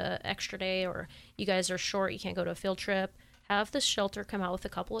it's a extra day or you guys are short, you can't go to a field trip. Have the shelter come out with a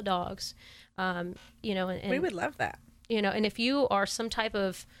couple of dogs, you know. And We would love that. you know, and if you are some type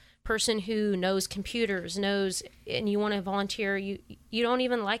of person who knows computers, and you want to volunteer, you don't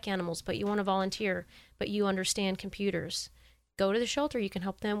even like animals, but you want to volunteer, but you understand computers, go to the shelter. You can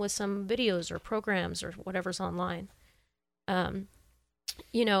help them with some videos or programs or whatever's online.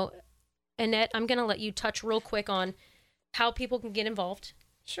 You know, Annette, I'm going to let you touch real quick on how people can get involved.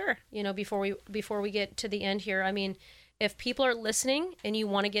 Sure. You know, before we get to the end here. I mean, if people are listening and you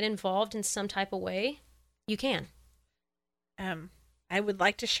want to get involved in some type of way, you can. I would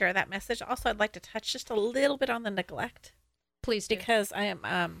like to share that message. Also, I'd like to touch just a little bit on the neglect. Please do. Because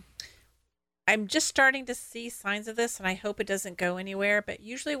I'm just starting to see signs of this, and I hope it doesn't go anywhere. But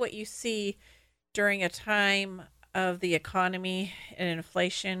usually what you see during a time of the economy and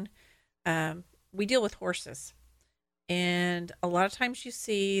inflation, we deal with horses. And a lot of times you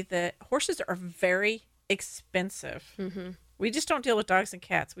see that horses are very expensive. Mm-hmm. We just don't deal with dogs and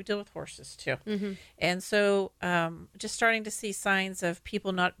cats. We deal with horses too. Mm-hmm. And so just starting to see signs of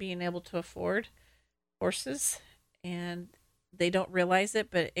people not being able to afford horses, and they don't realize it,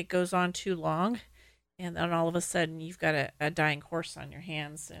 but it goes on too long. And then all of a sudden you've got a dying horse on your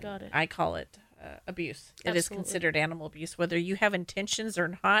hands. And Got it. I call it abuse. It is Absolutely. considered animal abuse, whether you have intentions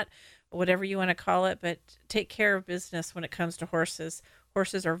or not, whatever you want to call it. But take care of business when it comes to horses.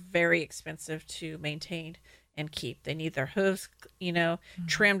 Horses are very expensive to maintain and keep. They need their hooves,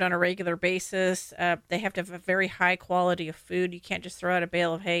 trimmed on a regular basis. They have to have a very high quality of food. You can't just throw out a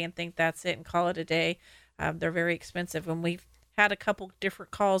bale of hay and think that's it and call it a day. They're very expensive. And we've had a couple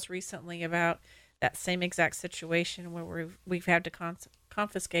different calls recently about that same exact situation where we've had to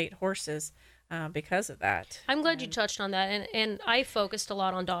confiscate horses because of that. I'm glad you touched on that, and I focused a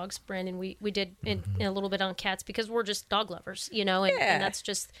lot on dogs, Brandon. We did in a little bit on cats because we're just dog lovers, and that's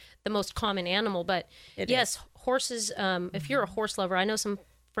just the most common animal. But yes, horses. If you're a horse lover, I know some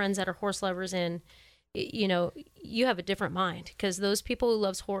friends that are horse lovers, and you have a different mind, because those people who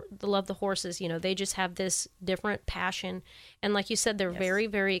love the horses, they just have this different passion, and like you said, they're very,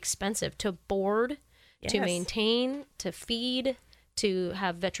 very expensive to board, to maintain, to feed, to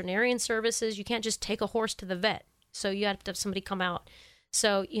have veterinarian services. You can't just take a horse to the vet, so you have to have somebody come out.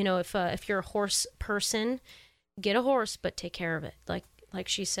 So if you're a horse person, get a horse, but take care of it, like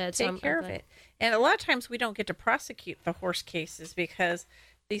she said. Take care of it. And a lot of times we don't get to prosecute the horse cases because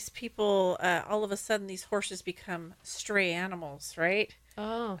these people, all of a sudden, these horses become stray animals, right?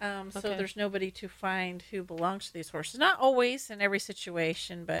 Oh, So there's nobody to find who belongs to these horses. Not always in every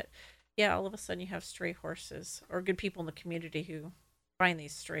situation, but yeah, all of a sudden you have stray horses or good people in the community who find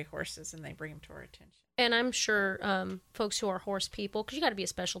these stray horses and they bring them to our attention. And I'm sure folks who are horse people, because you got to be a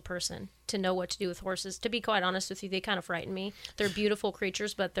special person to know what to do with horses. To be quite honest with you, they kind of frighten me. They're beautiful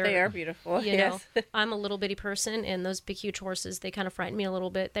creatures, but they are beautiful. You know, I'm a little bitty person, and those big, huge horses, they kind of frighten me a little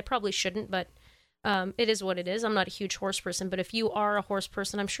bit. They probably shouldn't, but it is what it is. I'm not a huge horse person, but if you are a horse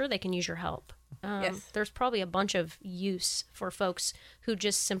person, I'm sure they can use your help. There's probably a bunch of use for folks who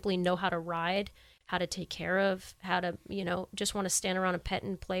just simply know how to ride, how to take care of, how to, just want to stand around and pet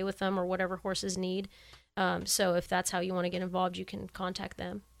and play with them or whatever horses need. So if that's how you want to get involved, you can contact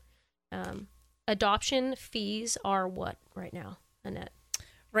them. Adoption fees are what right now, Annette?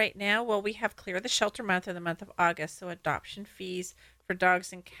 Right now, well, we have Clear the Shelter month in the month of August, so adoption fees for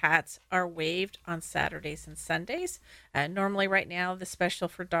dogs and cats are waived on Saturdays and Sundays. Normally right now, the special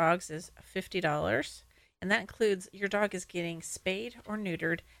for dogs is $50, and that includes your dog is getting spayed or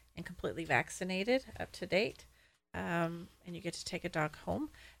neutered and completely vaccinated up to date. And you get to take a dog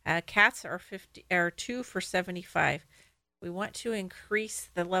home. Cats are 2 for $75. We want to increase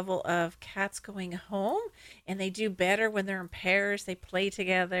the level of cats going home, and they do better when they're in pairs. They play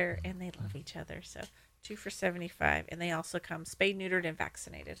together and they love each other. So 2 for $75, and they also come spayed, neutered, and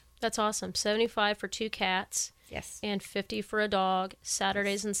vaccinated. That's awesome. $75 for 2 cats. Yes. And $50 for a dog.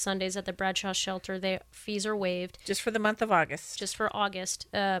 Saturdays and Sundays at the Bradshaw Shelter, the fees are waived. Just for the month of August. Just for August.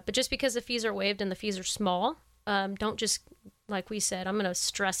 But just because the fees are waived and the fees are small, don't just, like we said, I'm going to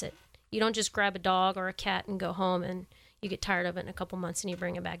stress it. You don't just grab a dog or a cat and go home and you get tired of it in a couple months and you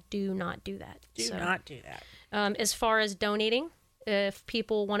bring it back. Do not do that. Do not do that. As far as donating, if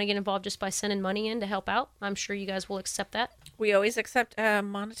people want to get involved just by sending money in to help out, I'm sure you guys will accept that. We always accept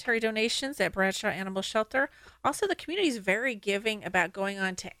monetary donations at Bradshaw Animal Shelter. Also, the community is very giving about going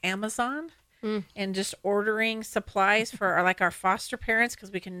on to Amazon and just ordering supplies for our foster parents,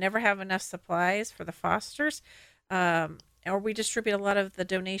 because we can never have enough supplies for the fosters. Or we distribute a lot of the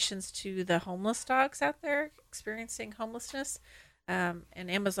donations to the homeless dogs out there experiencing homelessness. And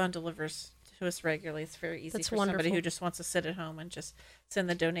Amazon delivers to us regularly. It's very easy for somebody who just wants to sit at home and just send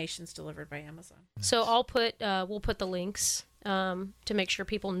the donations delivered by Amazon. So we'll put the links to make sure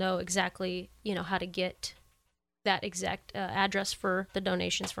people know exactly, how to get that exact address for the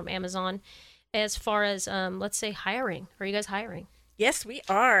donations from Amazon. As far as, let's say, hiring, are you guys hiring? Yes, we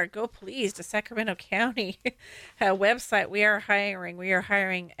are. Go please to Sacramento County website. We are hiring. We are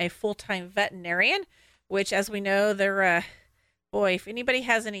hiring a full-time veterinarian, which, as we know, they're if anybody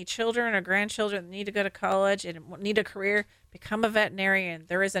has any children or grandchildren that need to go to college and need a career, become a veterinarian.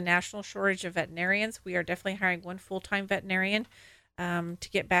 There is a national shortage of veterinarians. We are definitely hiring one full-time veterinarian to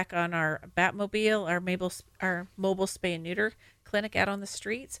get back on our Batmobile, our mobile spay and neuter clinic out on the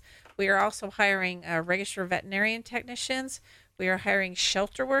streets. We are also hiring registered veterinarian technicians. We are hiring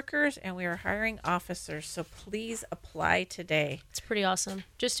shelter workers, and we are hiring officers. So please apply today. It's pretty awesome.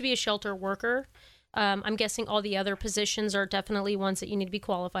 Just to be a shelter worker, I'm guessing all the other positions are definitely ones that you need to be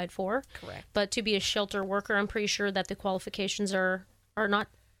qualified for. Correct. But to be a shelter worker, I'm pretty sure that the qualifications are not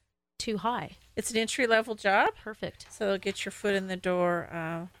too high. It's an entry-level job, Perfect. so it'll get your foot in the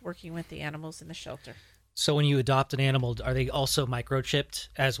door working with the animals in the shelter. So when you adopt an animal, are they also microchipped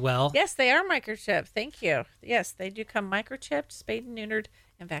as well? Yes, they are microchipped. Thank you. Yes, they do come microchipped, spayed and neutered,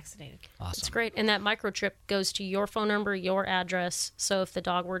 and vaccinated. Awesome. It's great. And that microchip goes to your phone number, your address. So if the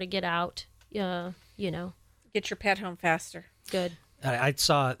dog were to get out, you know, Get your pet home faster. good. I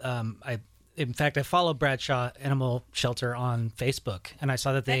saw. In fact, I follow Bradshaw Animal Shelter on Facebook, and I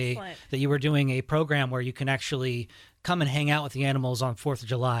saw that Excellent. that you were doing a program where you can actually come and hang out with the animals on 4th of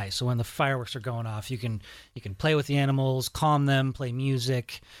July. So when the fireworks are going off, you can play with the animals, calm them, play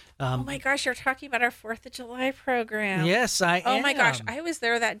music. Oh my gosh, you're talking about our 4th of July program. Yes, I am. Oh my gosh, I was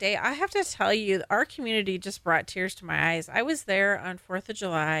there that day. I have to tell you, our community just brought tears to my eyes. I was there on 4th of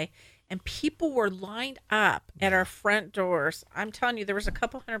July, and people were lined up at our front doors. I'm telling you, there was a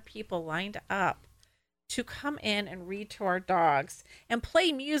couple hundred people lined up to come in and read to our dogs and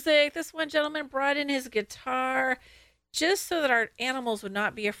play music. This one gentleman brought in his guitar just so that our animals would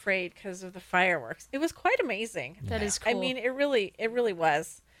not be afraid because of the fireworks. It was quite amazing. That is cool. I mean, it really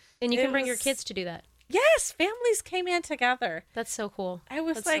was. and you it can bring your was- kids to do that. Yes, families came in together. That's so cool. I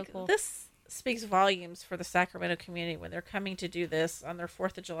was That's like, so cool. this speaks volumes for the Sacramento community when they're coming to do this on their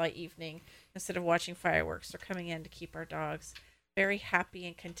 4th of July evening instead of watching fireworks. They're coming in to keep our dogs very happy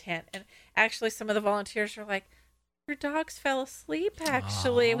and content. And actually, some of the volunteers are like, your dogs fell asleep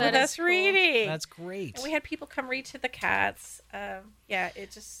actually Aw. with That is us cool. reading. That's great. And we had people come read to the cats.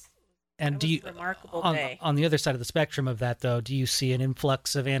 It just And it do was you a remarkable on, day. on the other side of the spectrum of that, though, do you see an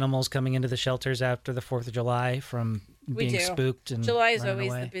influx of animals coming into the shelters after the 4th of July from We being do. spooked and July is running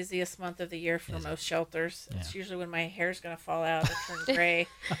always away? the busiest month of the year for Is it? most shelters. It's Yeah. usually when my hair's going to fall out or turn gray.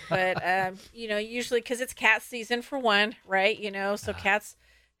 But, usually because it's cat season for one, right? So cats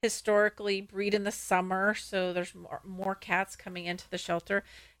historically breed in the summer. So there's more cats coming into the shelter.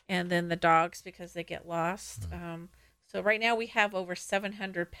 And then the dogs because they get lost. So right now we have over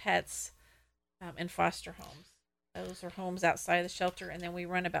 700 pets in foster homes. Those are homes outside the shelter. And then we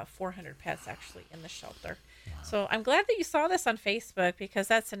run about 400 pets actually in the shelter. So I'm glad that you saw this on Facebook because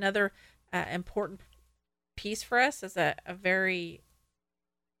that's another important piece for us as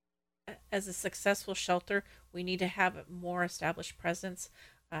as a successful shelter. We need to have a more established presence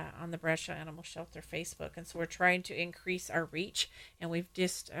on the Bradshaw Animal Shelter Facebook. And so we're trying to increase our reach. And we've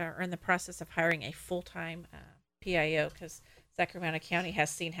just are in the process of hiring a full-time PIO because Sacramento County has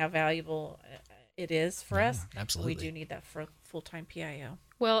seen how valuable it is for us. Absolutely. We do need that for full-time PIO.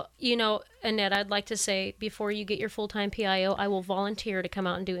 Well, Annette, I'd like to say before you get your full-time PIO, I will volunteer to come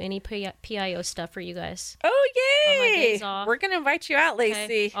out and do any PIO stuff for you guys. Oh, On my yay! days off. We're going to invite you out, Okay?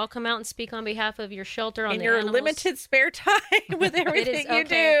 Lacey. I'll come out and speak on behalf of your shelter on In the your animals. limited spare time with It everything is you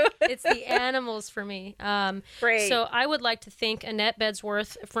okay. do. It's the animals for me. Great. So I would like to thank Annette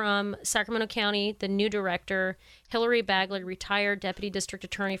Bedsworth from Sacramento County, the new director, Hillary Bagley, retired deputy district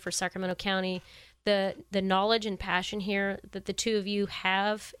attorney for Sacramento County. The knowledge and passion here that the two of you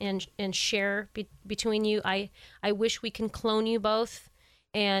have and share between you, I wish we can clone you both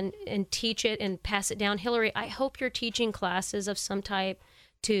and teach it and pass it down. Hillary, I hope you're teaching classes of some type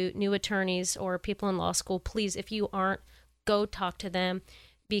to new attorneys or people in law school. Please, if you aren't, go talk to them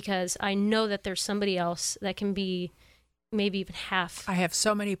because I know that there's somebody else that can be maybe even half. I have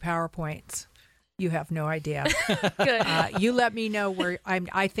so many PowerPoints. You have no idea. Good. You let me know where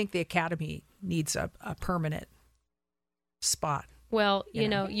I think the academy needs a permanent spot. Well,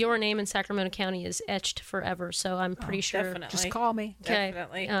 your name in Sacramento County is etched forever, so I'm pretty sure. Definitely. Just call me. Okay.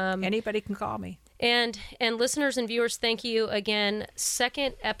 Definitely. Anybody can call me. And listeners and viewers, thank you again.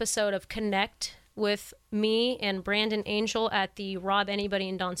 Second episode of Connect with me and Brandon Angel at the Rob Anybody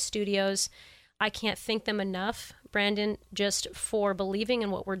and Don Studios. I can't thank them enough, Brandon, just for believing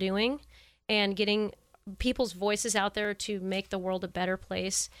in what we're doing and getting people's voices out there to make the world a better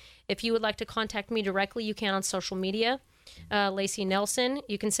place. If you would like to contact me directly, you can on social media. Lacey Nelson.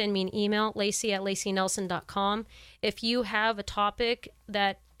 You can send me an email, lacey@lacey.nelson.com. If you have a topic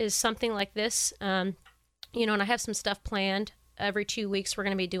that is something like this, and I have some stuff planned. Every 2 weeks, we're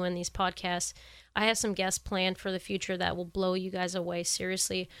going to be doing these podcasts. I have some guests planned for the future that will blow you guys away,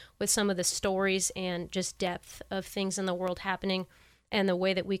 seriously, with some of the stories and just depth of things in the world happening and the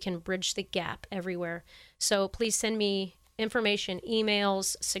way that we can bridge the gap everywhere. So please send me information,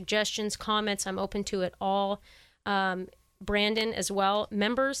 emails, suggestions, comments. I'm open to it all. Brandon as well.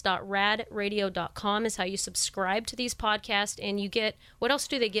 Members.radradio.com is how you subscribe to these podcasts, and you get, what else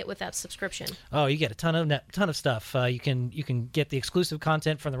do they get with that subscription? Oh, you get a ton of stuff. You can get the exclusive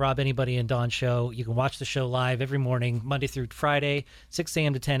content from the Rob Anybody and Don show. You can watch the show live every morning, Monday through Friday, 6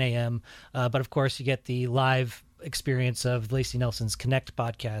 a.m. to 10 a.m. But of course, you get the live experience of Lacey Nelson's Connect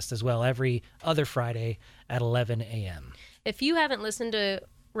podcast as well every other Friday at 11 a.m. If you haven't listened to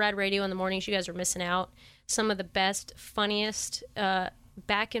Rad Radio in the mornings, you guys are missing out. Some of the best, funniest,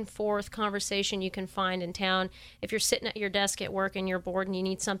 back and forth conversation you can find in town. If you're sitting at your desk at work and you're bored and you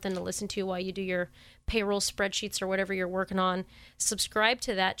need something to listen to while you do your payroll spreadsheets or whatever you're working on, subscribe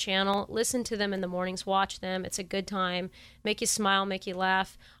to that channel. Listen to them in the mornings. Watch them. It's a good time. Make you smile, make you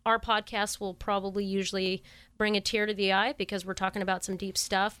laugh. Our podcast will probably usually bring a tear to the eye because we're talking about some deep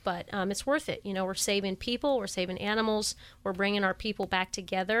stuff, but it's worth it. You know, we're saving people, we're saving animals, we're bringing our people back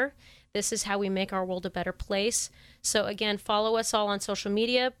together. This is how we make our world a better place. So again, follow us all on social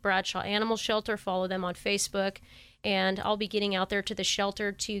media, Bradshaw Animal Shelter. Follow them on Facebook. And I'll be getting out there to the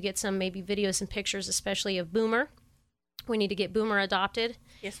shelter to get some maybe videos and pictures, especially of Boomer. We need to get Boomer adopted.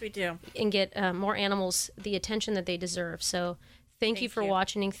 Yes, we do. And get more animals the attention that they deserve. So thank you for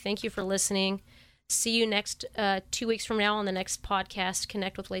watching. Thank you for listening. See you next 2 weeks from now on the next podcast,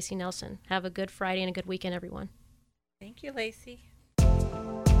 Connect with Lacey Nelson. Have a good Friday and a good weekend, everyone. Thank you, Lacey.